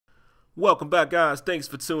Welcome back, guys. Thanks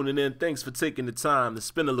for tuning in. Thanks for taking the time to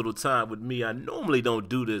spend a little time with me. I normally don't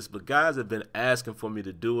do this, but guys have been asking for me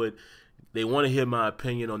to do it. They want to hear my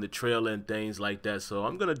opinion on the trailer and things like that. So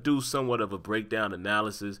I'm going to do somewhat of a breakdown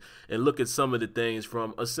analysis and look at some of the things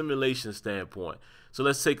from a simulation standpoint. So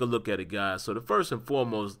let's take a look at it, guys. So the first and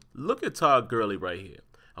foremost, look at Todd Gurley right here.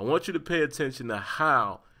 I want you to pay attention to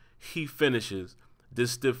how he finishes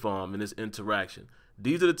this stiff arm in this interaction.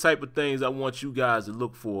 These are the type of things I want you guys to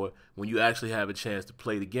look for when you actually have a chance to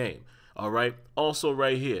play the game. All right. Also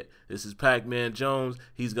right here, this is Pac-Man Jones.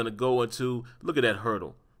 He's going to go into, look at that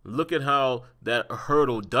hurdle. Look at how that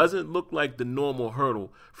hurdle doesn't look like the normal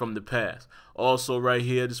hurdle from the past. Also right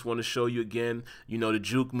here, just want to show you again, the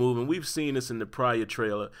juke move. And we've seen this in the prior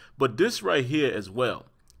trailer. But this right here as well.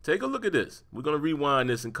 Take a look at this. We're going to rewind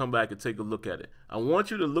this and come back and take a look at it. I want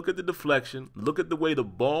you to look at the deflection. Look at the way the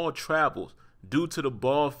ball travels due to the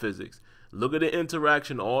ball physics. Look at the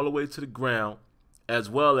interaction all the way to the ground, as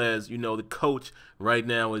well as, the coach right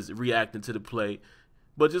now is reacting to the play.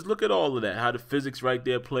 But just look at all of that, how the physics right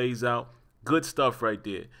there plays out. Good stuff right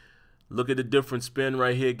there. Look at the different spin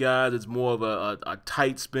right here, guys. It's more of a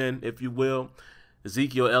tight spin, if you will.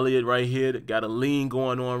 Ezekiel Elliott right here got a lean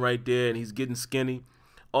going on right there, and he's getting skinny.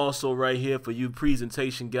 Also right here for you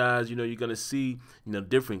presentation guys, you're going to see,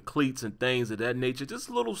 different cleats and things of that nature. Just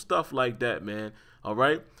little stuff like that, man. All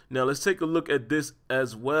right. Now let's take a look at this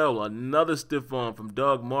as well. Another stiff arm from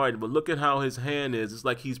Doug Martin. But look at how his hand is. It's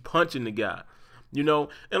like he's punching the guy. And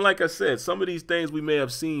like I said, some of these things we may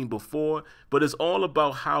have seen before, but it's all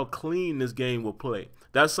about how clean this game will play.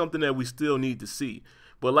 That's something that we still need to see.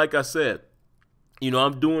 But like I said,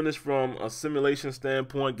 I'm doing this from a simulation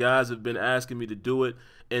standpoint. Guys have been asking me to do it.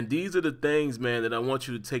 And these are the things, man, that I want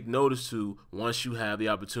you to take notice to once you have the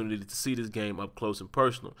opportunity to see this game up close and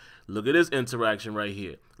personal. Look at this interaction right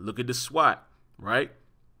here. Look at the swat, right?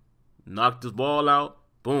 Knock the ball out.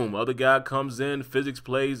 Boom. Other guy comes in. Physics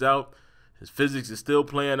plays out. His physics is still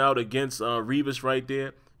playing out against Revis right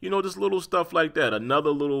there. Just little stuff like that.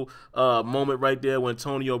 Another little moment right there when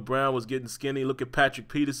Antonio Brown was getting skinny. Look at Patrick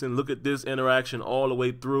Peterson. Look at this interaction all the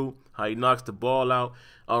way through, how he knocks the ball out.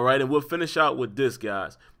 All right, and we'll finish out with this,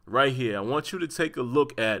 guys, right here. I want you to take a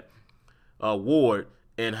look at Ward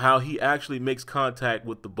and how he actually makes contact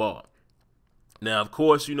with the ball. Now, of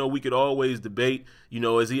course, we could always debate,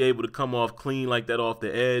 is he able to come off clean like that off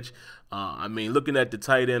the edge? Looking at the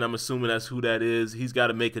tight end, I'm assuming that's who that is. He's got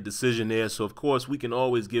to make a decision there. So, of course, we can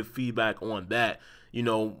always give feedback on that,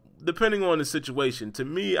 depending on the situation. To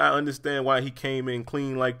me, I understand why he came in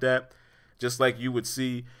clean like that, just like you would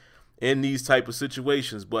see in these type of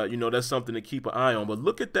situations. But, that's something to keep an eye on. But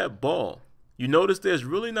look at that ball. You notice there's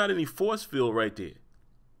really not any force field right there.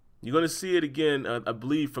 You're going to see it again, I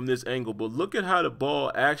believe, from this angle. But look at how the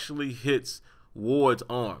ball actually hits Ward's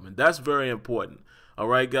arm. And that's very important. All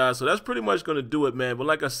right, guys. So that's pretty much going to do it, man. But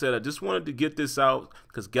like I said, I just wanted to get this out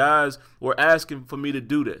because guys were asking for me to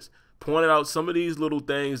do this. Pointed out some of these little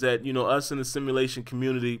things that, us in the simulation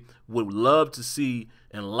community would love to see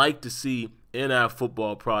and like to see in our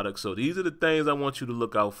football product. So these are the things I want you to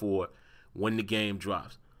look out for when the game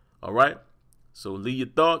drops. All right. So leave your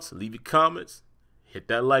thoughts, leave your comments. Hit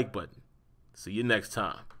that like button. See you next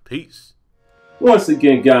time. Peace. Once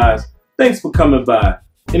again, guys, thanks for coming by.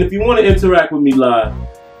 And if you want to interact with me live,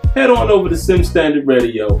 head on over to Sim Standard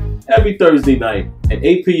Radio every Thursday night at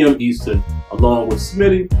 8 p.m. Eastern, along with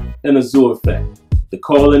Smitty and Azure Effect. The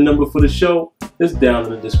call-in number for the show is down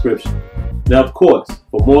in the description. Now, of course,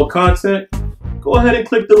 for more content, go ahead and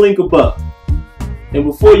click the link above. And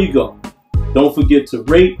before you go, don't forget to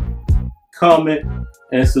rate, comment,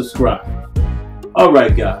 and subscribe. All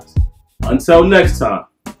right, guys. Until next time,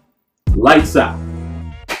 lights out.